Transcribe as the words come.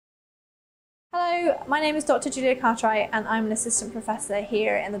Hello, my name is Dr. Julia Cartwright and I'm an assistant professor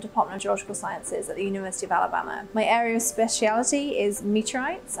here in the Department of Geological Sciences at the University of Alabama. My area of speciality is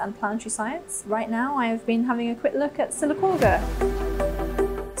meteorites and planetary science. Right now I have been having a quick look at Sylacauga.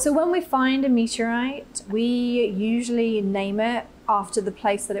 So when we find a meteorite, we usually name it after the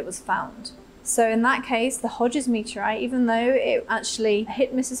place that it was found. So in that case, the Hodges Meteorite, even though it actually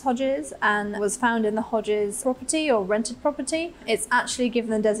hit Mrs. Hodges and was found in the Hodges property or rented property, it's actually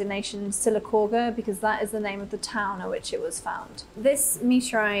given the designation Sylacauga because that is the name of the town at which it was found. This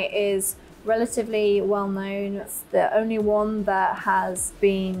meteorite is relatively well known. It's the only one that has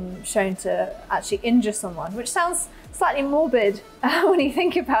been shown to actually injure someone, which sounds slightly morbid when you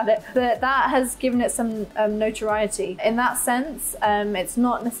think about it, but that has given it some notoriety. In that sense, it's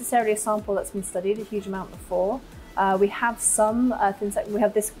not necessarily a sample that's been studied a huge amount before. We have some we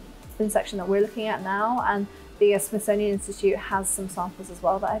have this thin section that we're looking at now, and the Smithsonian Institute has some samples as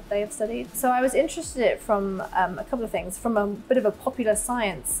well that they have studied. So I was interested in it from a couple of things, from a bit of a popular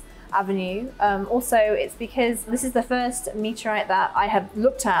science avenue. Also, it's because this is the first meteorite that I have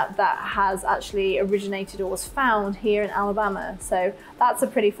looked at that has actually originated or was found here in Alabama. So that's a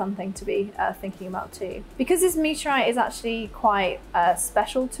pretty fun thing to be thinking about too. Because this meteorite is actually quite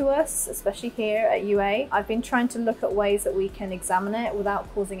special to us, especially here at UA, I've been trying to look at ways that we can examine it without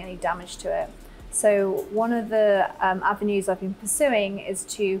causing any damage to it. So one of the avenues I've been pursuing is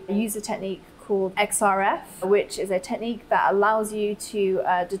to use a technique called XRF, which is a technique that allows you to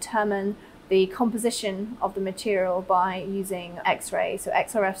determine the composition of the material by using X-ray. So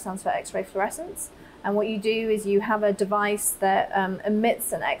XRF stands for X-ray fluorescence. And what you do is you have a device that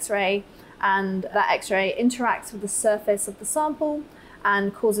emits an X-ray, and that X-ray interacts with the surface of the sample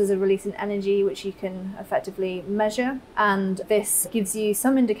and causes a release in energy, which you can effectively measure. And this gives you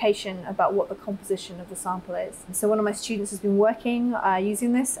some indication about what the composition of the sample is. So one of my students has been working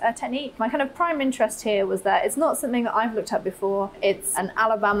using this technique. My kind of prime interest here was that it's not something that I've looked at before. It's an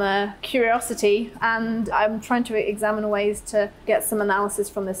Alabama curiosity, and I'm trying to examine ways to get some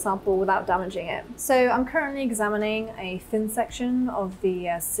analysis from this sample without damaging it. So I'm currently examining a thin section of the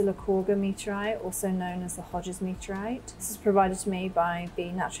Sylacauga meteorite, also known as the Hodges Meteorite. This is provided to me by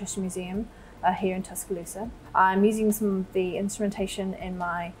the Natural History Museum here in Tuscaloosa. I'm using some of the instrumentation in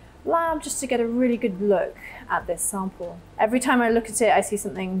my lab just to get a really good look at this sample. Every time I look at it, I see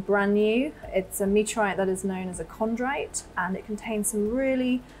something brand new. It's a meteorite that is known as a chondrite, and it contains some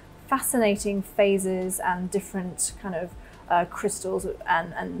really fascinating phases and different kind of crystals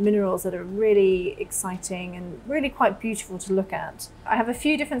and minerals that are really exciting and really quite beautiful to look at. I have a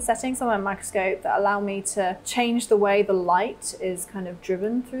few different settings on my microscope that allow me to change the way the light is kind of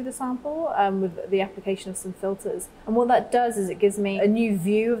driven through the sample with the application of some filters. And what that does is it gives me a new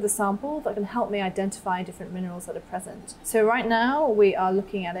view of the sample that can help me identify different minerals that are present. So right now we are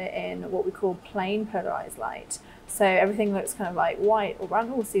looking at it in what we call plain polarized light. So everything looks kind of like white or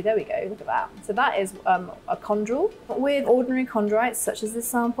brown. Oh, see, there we go, look at that. So that is a chondrule. With ordinary chondrites, such as this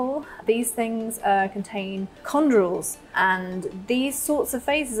sample, these things contain chondrules, and these sorts of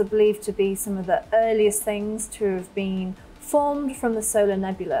phases are believed to be some of the earliest things to have been formed from the solar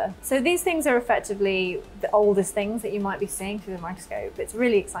nebula. So these things are effectively the oldest things that you might be seeing through the microscope. It's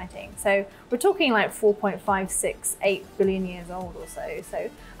really exciting. So we're talking like 4.568 billion years old or so. So,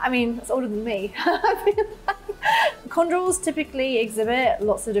 I mean, it's older than me. Chondrules typically exhibit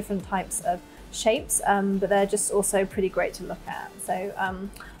lots of different types of shapes, but they're just also pretty great to look at. So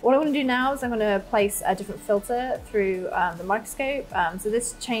what I'm going to do now is I'm going to place a different filter through the microscope. So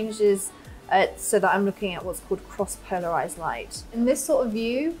this changes so that I'm looking at what's called cross-polarized light. In this sort of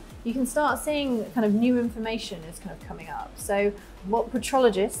view, you can start seeing kind of new information is kind of coming up. So what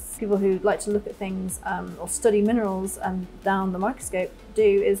petrologists, people who like to look at things or study minerals down the microscope, do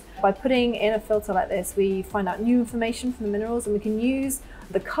is by putting in a filter like this, we find out new information from the minerals, and we can use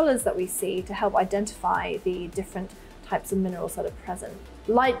the colors that we see to help identify the different types of minerals that are present.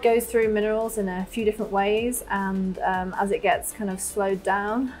 Light goes through minerals in a few different ways, and as it gets kind of slowed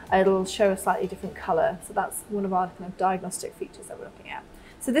down, it'll show a slightly different color. So that's one of our kind of diagnostic features that we're looking at.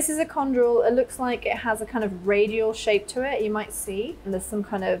 So this is a chondrule. It looks like it has a kind of radial shape to it, you might see. And there's some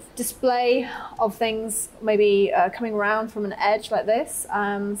kind of display of things maybe coming around from an edge like this.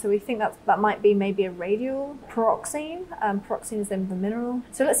 So we think that might be maybe a radial pyroxene. Pyroxene is the name of the mineral.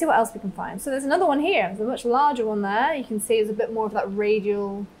 So let's see what else we can find. So there's another one here. There's a much larger one there. You can see there's a bit more of that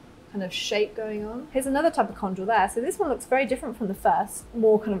radial kind of shape going on. Here's another type of chondrule there. So this one looks very different from the first,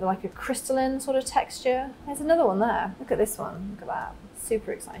 more kind of like a crystalline sort of texture. There's another one there. Look at this one, look at that.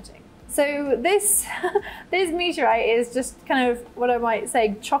 Super exciting. So this this meteorite is just kind of what I might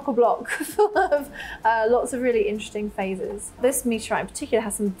say chock-a-block full of lots of really interesting phases. This meteorite in particular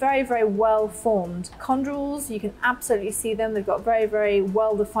has some very, very well formed chondrules. You can absolutely see them. They've got very, very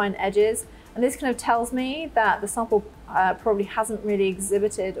well defined edges. And this kind of tells me that the sample probably hasn't really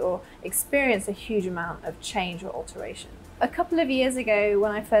exhibited or experienced a huge amount of change or alteration. A couple of years ago,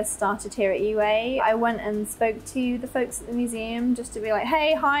 when I first started here at UA, I went and spoke to the folks at the museum just to be like,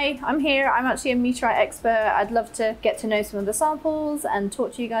 hey, hi, I'm here. I'm actually a meteorite expert. I'd love to get to know some of the samples and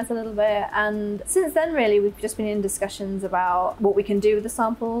talk to you guys a little bit. And since then, really, we've just been in discussions about what we can do with the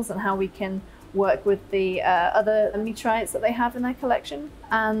samples and how we can work with the other meteorites that they have in their collection.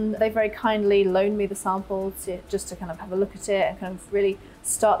 And they very kindly loaned me the sample just to kind of have a look at it and kind of really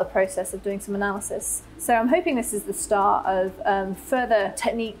start the process of doing some analysis. So I'm hoping this is the start of further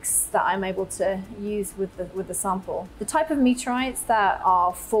techniques that I'm able to use with the sample. The type of meteorites that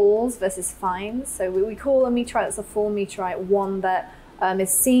are falls versus finds. So we call a meteorite that's a fall meteorite one that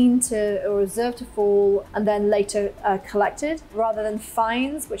is seen to or observed to fall and then later collected, rather than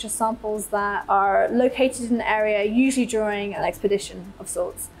finds, which are samples that are located in an area usually during an expedition of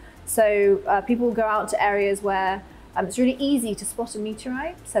sorts. So people will go out to areas where it's really easy to spot a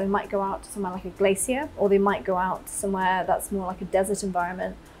meteorite. So they might go out to somewhere like a glacier, or they might go out to somewhere that's more like a desert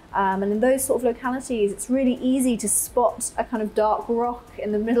environment. And in those sort of localities, it's really easy to spot a kind of dark rock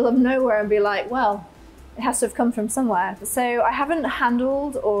in the middle of nowhere and be like, well, it has to have come from somewhere. So I haven't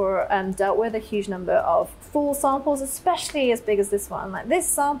handled or dealt with a huge number of fall samples, especially as big as this one. Like this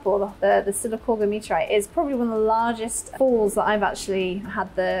sample, the Sylacauga meteorite, is probably one of the largest falls that I've actually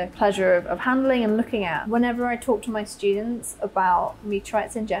had the pleasure of handling and looking at. Whenever I talk to my students about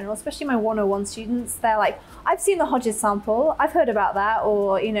meteorites in general, especially my 101 students, they're like, I've seen the Hodges sample, I've heard about that,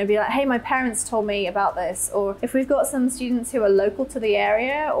 or be like, hey, my parents told me about this. Or if we've got some students who are local to the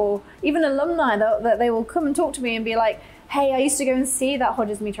area, or even alumni, that they will come and talk to me and be like, hey, I used to go and see that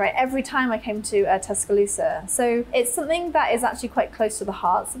Hodges meteorite every time I came to Tuscaloosa. So it's something that is actually quite close to the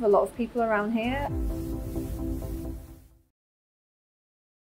hearts of a lot of people around here.